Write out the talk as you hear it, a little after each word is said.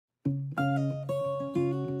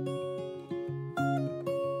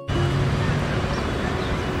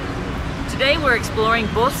Today we're exploring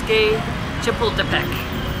Bosque de Chapultepec.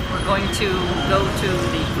 We're going to go to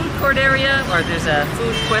the food court area, or there's a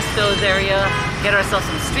food puestos area, get ourselves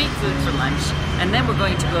some street food for lunch, and then we're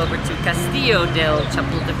going to go over to Castillo del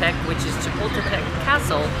Chapultepec, which is Chapultepec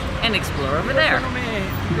Castle, and explore over there.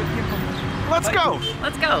 Let's go!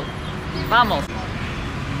 Let's go! Vamos!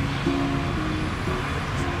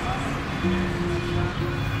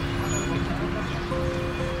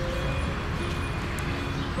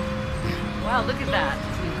 Wow, look at that.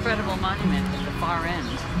 It's an incredible monument at the far end.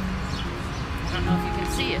 I don't know if you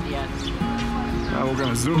can see it yet. Now we're going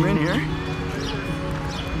to zoom in here.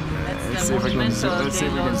 That's the Monumento de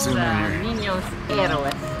los Niños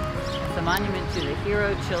Héroes. It's a monument to the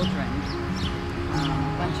hero children. A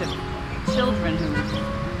bunch of children who,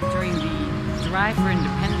 during the drive for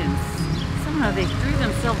independence, somehow they threw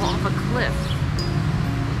themselves off a cliff.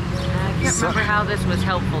 I can't remember how this was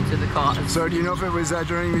helpful to the cause. So do you know if it was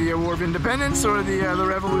during the War of Independence or the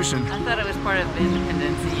Revolution? I thought it was part of the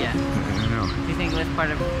independence, yeah. I don't know. Do you think it was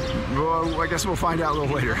part of... Well, I guess we'll find out a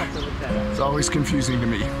little later. It's always confusing to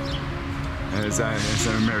me. As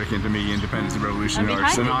an American, to me, independence and revolution are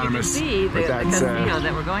synonymous. You can see the Castillo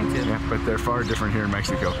that we're going to. Yeah, but they're far different here in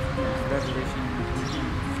Mexico. Revolution.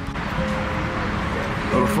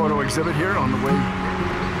 A little photo exhibit here on the way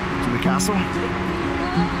to the castle.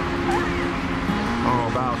 All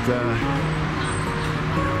about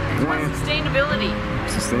sustainability.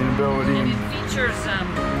 Sustainability. And it features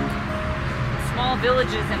small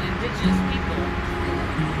villages and indigenous people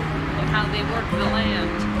and how they work the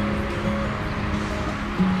land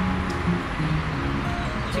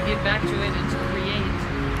to get back to it and to create.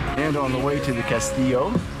 And on the way to the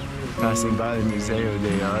Castillo, passing by the Museo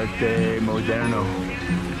de Arte Moderno.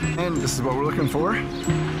 And this is what we're looking for.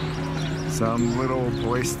 Some little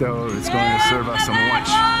puesto that's going to serve us some lunch.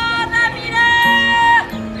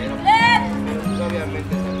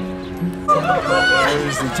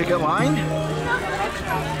 There's the ticket line.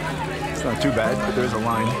 It's not too bad, but there's a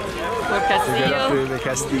line to get up to the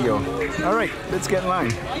Castillo. All right, let's get in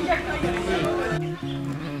line.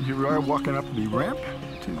 And here we are walking up the ramp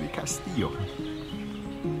to the Castillo.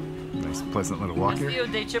 Nice, pleasant little walk here. Castillo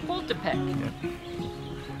de Chapultepec. Yep.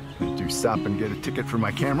 I do stop and get a ticket for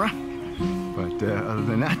my camera, but other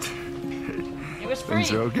than that, it was free.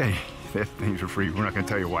 Things are okay. Things are free. We're not going to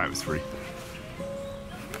tell you why it was free.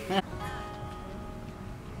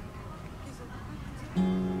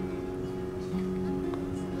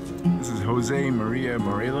 This is Jose Maria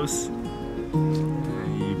Morelos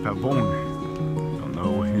y Pavon. Don't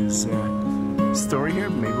know his story here,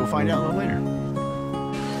 but maybe we'll find out a little later.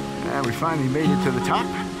 And we finally made it to the top.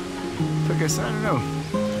 Took us, I don't know,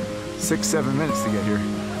 6-7 minutes to get here.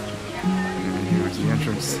 And here's the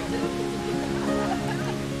entrance.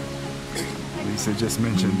 Lisa just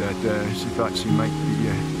mentioned that she thought she might be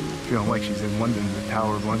feeling like she's in London, the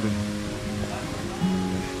Tower of London.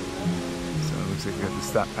 So it looks like we have to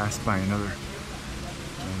stop past by another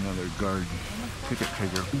guard ticket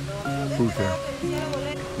taker booth there.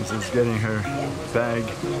 This is getting her bag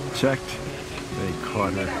checked. They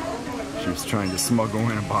caught her. She was trying to smuggle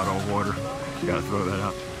in a bottle of water. Gotta throw that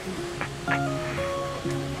out.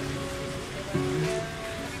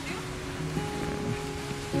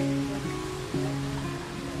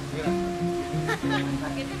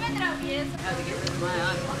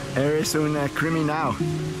 Eres una criminal.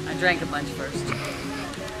 I drank a bunch first.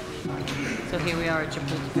 So here we are at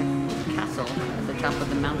Chapultepec Castle, at the top of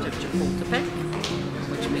the Mount of Chapultepec,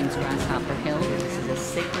 which means Grasshopper Hill. This is a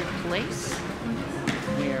sacred place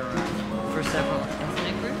where, for several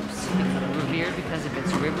ethnic groups, revered because of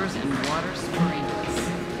its rivers and water springs.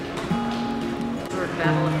 For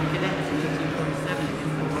Battle of the Cadets in 1847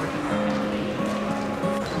 against the Northern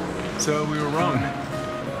Army. So we were wrong.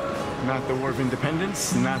 Not the War of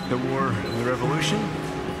Independence, not the War of the Revolution,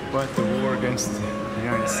 but the war against the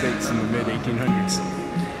United States in the mid-1800s.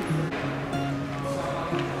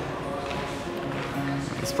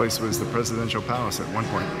 This place was the presidential palace at one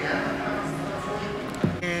point.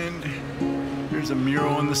 And there's a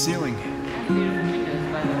mural on the ceiling. Beautiful windows,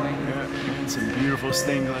 by the way. Yeah, and some beautiful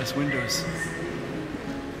stained glass windows.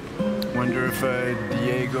 Wonder if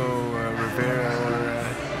Diego Rivera or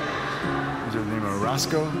is her name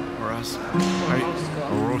Orozco?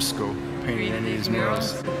 Orozco painted any of these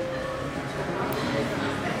murals.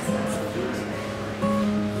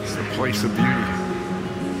 It's a place of beauty.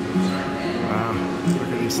 Wow, look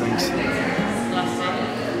at these things.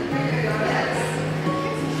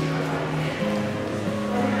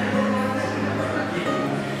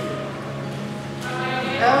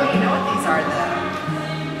 Oh, you know what these are though?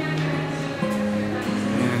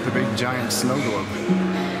 And the big giant snow globe.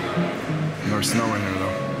 more snow in there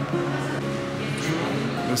though.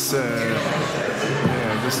 This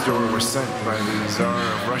door was sent by the Tsar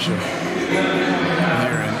of Russia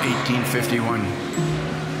here in 1851.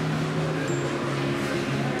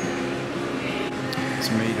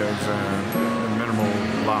 It's made of minimal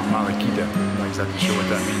la malaquita. I'm not exactly sure what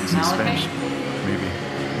that means in Spanish. Maybe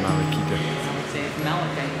malaquita. I would say it's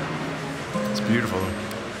malachite. It's beautiful though.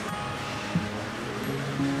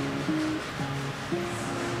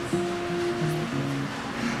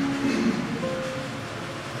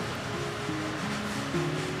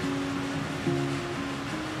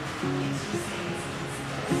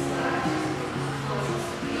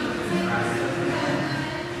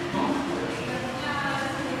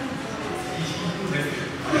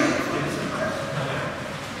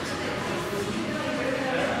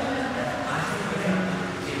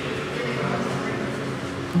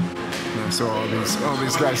 So all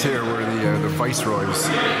these guys here were the viceroys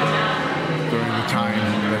during the time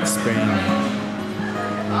that Spain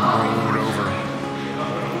ruled over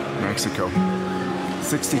Mexico.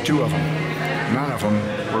 62 of them. None of them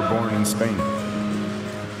were born in Spain.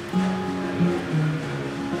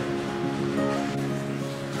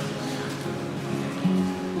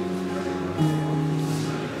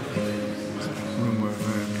 Room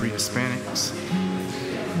of pre-Hispanics.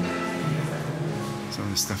 Some of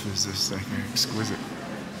this stuff is just like exquisite.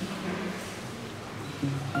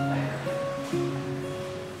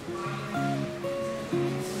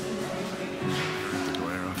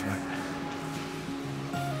 Glare off that.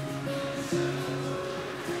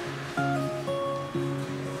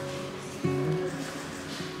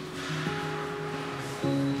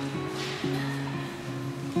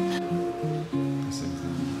 This is the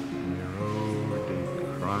Mural de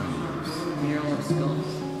Crimes. Mural of Skulls.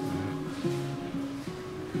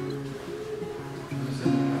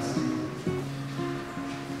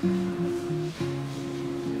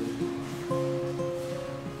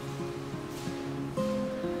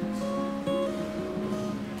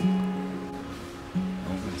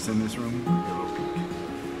 In this room,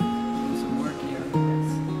 Some work here.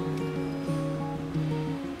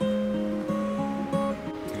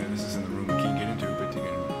 yeah, this is in the room we can't get into, but you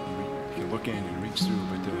can look in and reach through.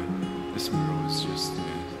 But this mural is just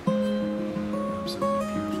absolutely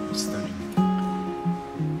beautiful, stunning.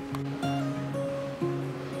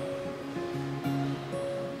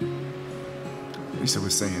 Lisa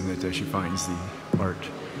was saying that she finds the art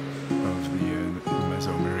of the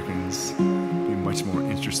Mesoamericans much more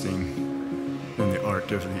interesting than the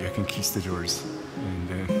art of the conquistadors,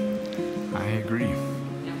 and I agree.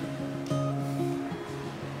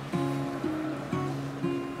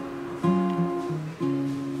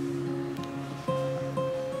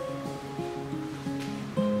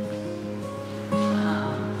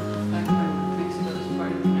 Mexico is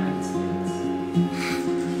part of the United States.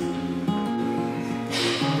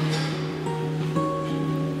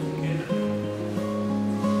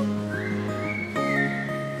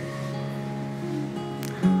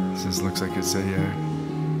 This looks like it's a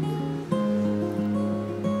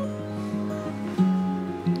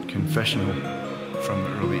confessional from the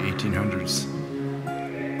early 1800s.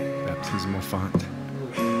 Baptismal font.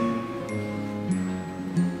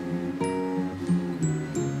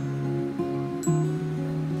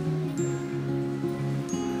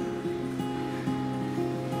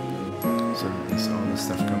 So all this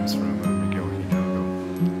stuff comes from Miguel Hidalgo,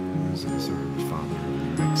 who's sort of the father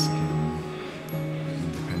of the Mexican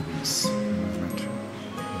independence movement in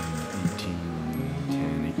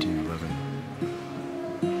 1810,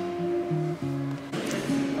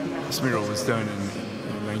 1811. This mural was done in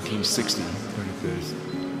 1960, but it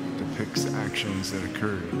depicts actions that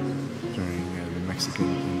occurred during the Mexican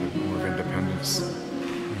War of Independence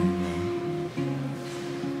in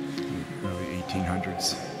the early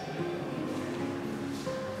 1800s.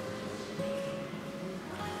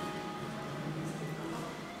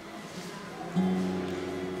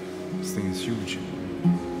 This thing is huge.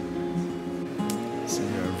 It's the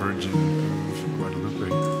Virgin of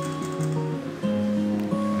Guadalupe,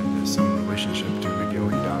 and there's some relationship to Miguel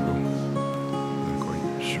Hidalgo. I'm not quite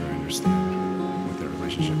sure I understand what that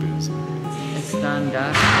relationship is.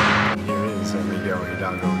 Standard. And here is Miguel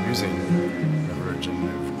Hidalgo using the Virgin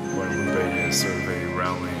of Guadalupe as sort of a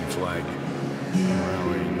rallying flag.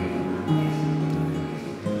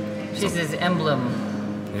 She's his emblem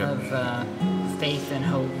Yep. of faith and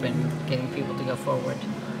hope and getting people to go forward.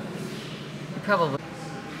 Probably.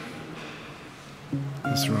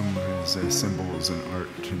 This room is symbols and art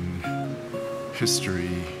and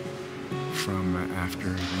history from after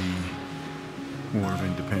the War of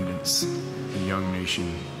Independence, the young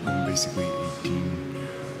nation, in basically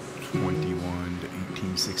 1821 to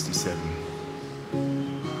 1867.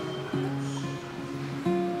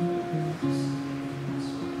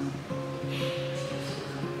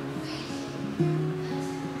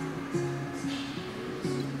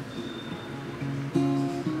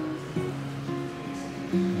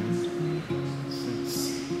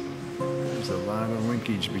 There's a lot of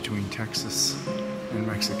linkage between Texas and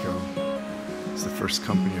Mexico. It's the first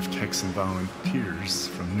company of Texan volunteers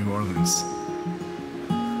from New Orleans.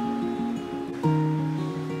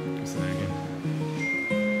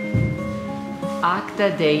 Acta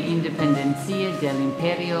de Independencia del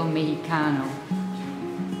Imperio Mexicano.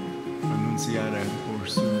 Anunciada por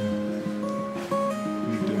su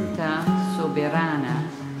Junta Soberana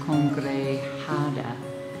congregada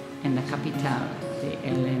en la capital de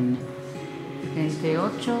el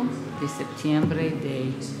 28 de septiembre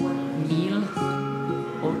de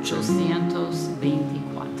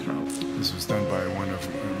 1824. This was done by one of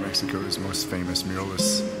Mexico's most famous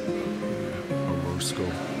muralists, Orozco.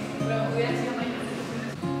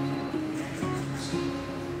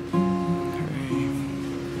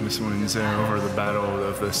 This one's over the Battle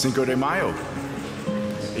of the Cinco de Mayo,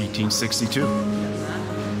 1862.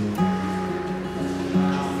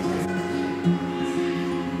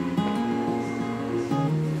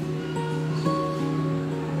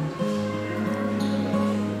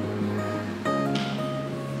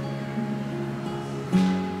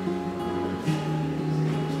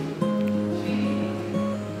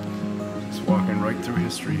 Just walking right through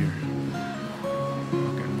history here.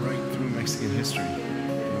 Walking right through Mexican history.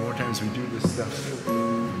 The more times we do this stuff, the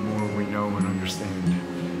more we know and understand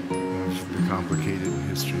of the complicated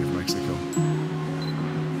history of Mexico.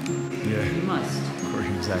 Yeah. You must. Of course,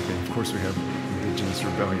 exactly. Of course we have indigenous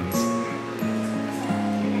rebellions.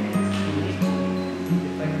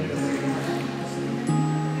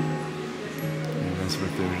 And that's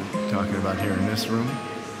what they're talking about here in this room.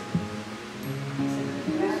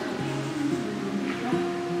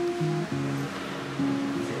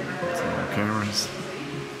 Some more cameras.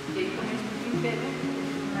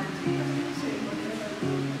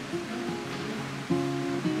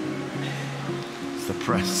 It's the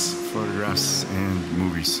press, photographs, and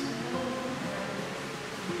movies.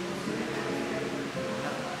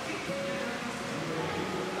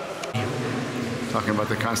 Talking about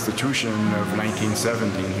the Constitution of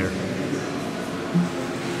 1917 here.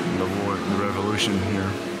 The war, the revolution here.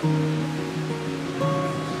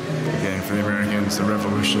 Again, for the Americans, the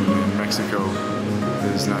revolution in Mexico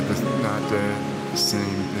is not the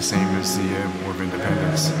same as the War of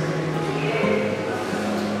Independence.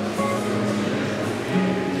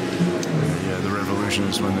 The revolution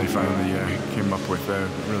is when they finally came up with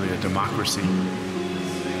really a democracy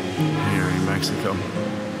here in Mexico.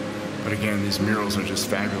 But again, these murals are just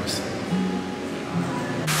fabulous.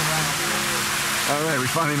 All right, we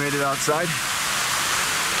finally made it outside.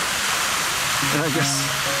 And I guess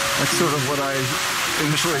that's sort of what I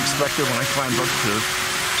initially expected when I climbed up here.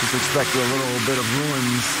 Just expected a little bit of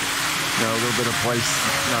ruins, you know, a little bit of place,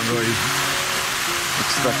 not really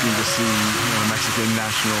expecting to see, you know, Mexican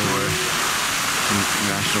National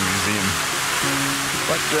Museum.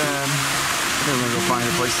 But we're gonna go find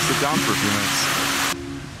a place to sit down for a few minutes.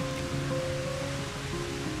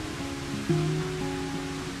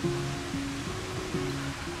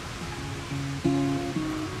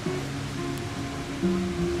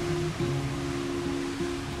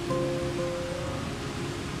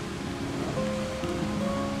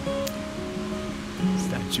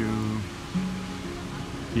 Statue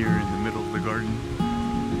here in the middle of the garden,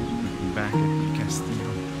 looking back at the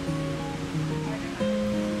Castillo.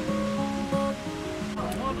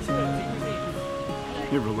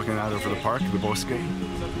 Here we're looking out over the park, the Bosque. You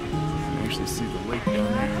can actually see the lake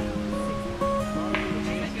down there.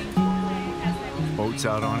 Boats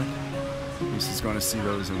out on it. This is going to see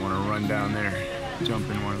those and want to run down there, jump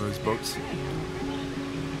in one of those boats.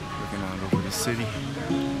 Looking out over the city.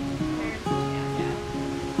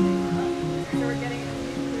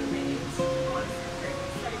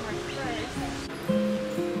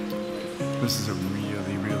 This is a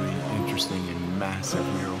really, really interesting and massive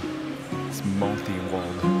mural. It's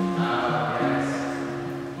multi-walled. I'm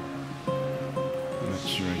not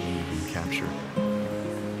sure I can even capture it.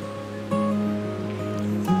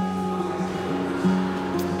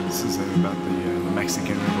 This is about the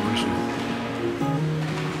Mexican Revolution.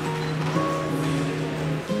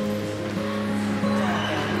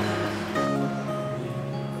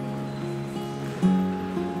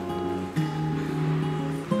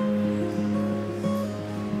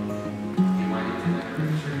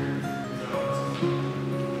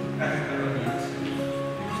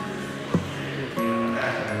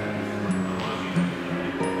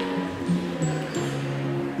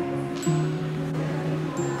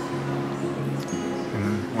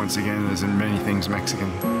 once again, as in many things Mexican.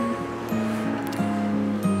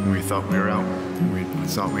 When we thought we were out, we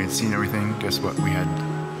thought we had seen everything. Guess what? We hadn't.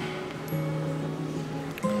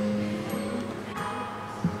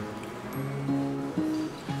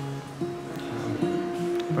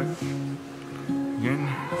 But again,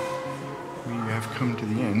 we have come to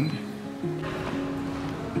the end.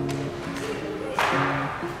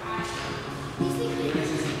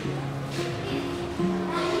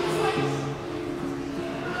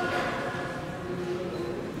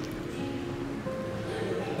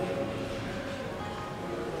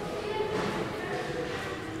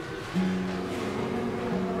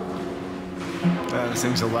 This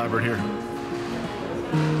thing's elaborate here.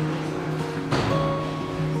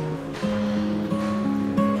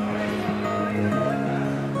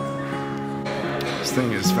 This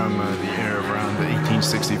thing is from the era of around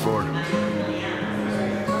 1864.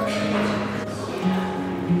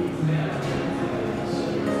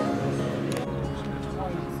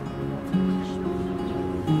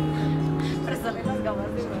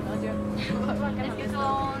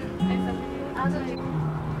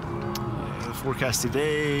 Forecast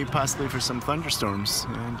today, possibly for some thunderstorms,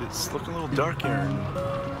 and it's looking a little dark here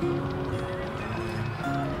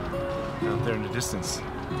out there in the distance.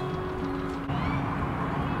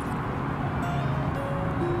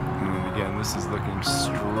 And again, this is looking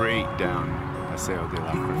straight down Paseo de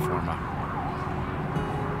la Reforma.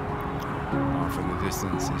 Off in the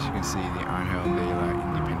distance, as you can see, the Ángel de la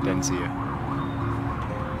Independencia,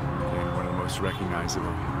 and one of the most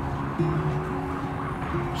recognizable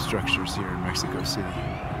structures here in Mexico City.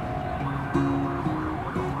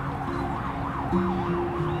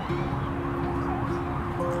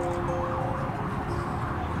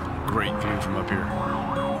 Great view from up here,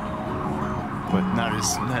 but not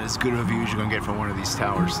as good of a view as you're gonna get from one of these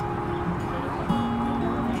towers. So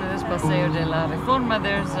there's Paseo de la Reforma.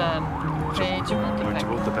 There's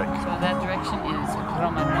Chapultepec. So that direction is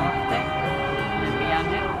Roma Norte, and beyond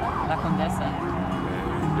it, La Condesa.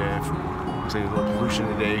 And say a little pollution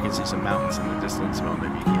today, you can see some mountains in the distance. Well,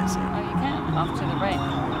 maybe you can't see them. Oh, you can. Off to the right. You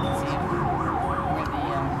can see them. Where the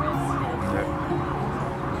red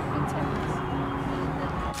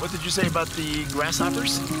is. What did you say about the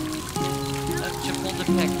grasshoppers?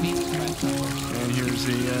 Chapultepec means grasshopper. And here's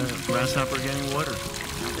the grasshopper getting water.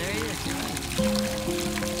 Oh, there he is. You're right.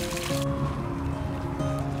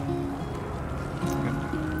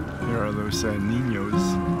 Here are those niños,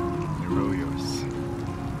 arroyos.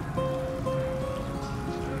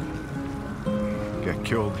 Got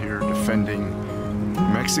killed here defending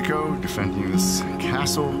Mexico, defending this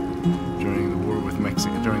castle during the war with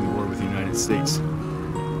the United States.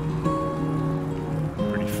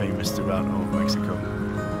 Pretty famous throughout all of Mexico.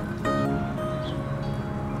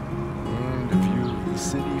 And a view of the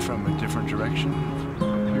city from a different direction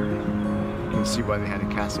up here. You can see why they had a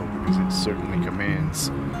castle, because it certainly commands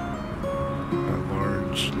a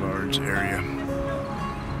large area.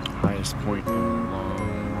 Highest point in a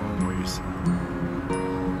long ways.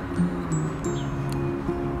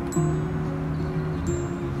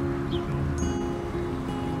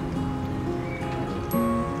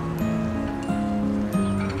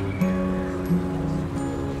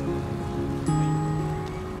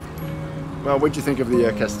 Well, what'd you think of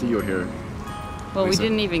the Castillo here? Well, we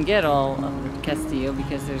didn't even get all of Castillo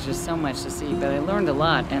because there's just so much to see, but I learned a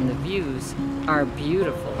lot, and the views are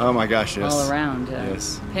beautiful. Oh my gosh, yes. All around.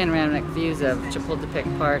 Yes. Panoramic views of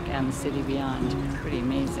Chapultepec Park and the city beyond. Pretty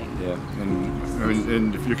amazing. Yeah,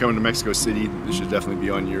 and if you're coming to Mexico City, this should definitely be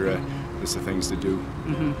on your list of things to do.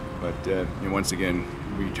 Mm-hmm. But you know, once again,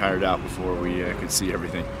 we tired out before we could see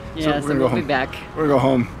everything. Yeah, so we'll be back. We're gonna go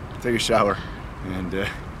home, take a shower, and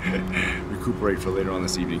recuperate for later on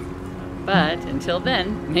this evening. But until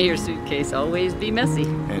then, may your suitcase always be messy.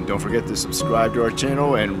 And don't forget to subscribe to our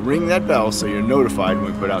channel and ring that bell so you're notified when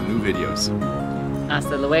we put out new videos.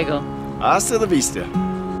 Hasta luego. Hasta la vista.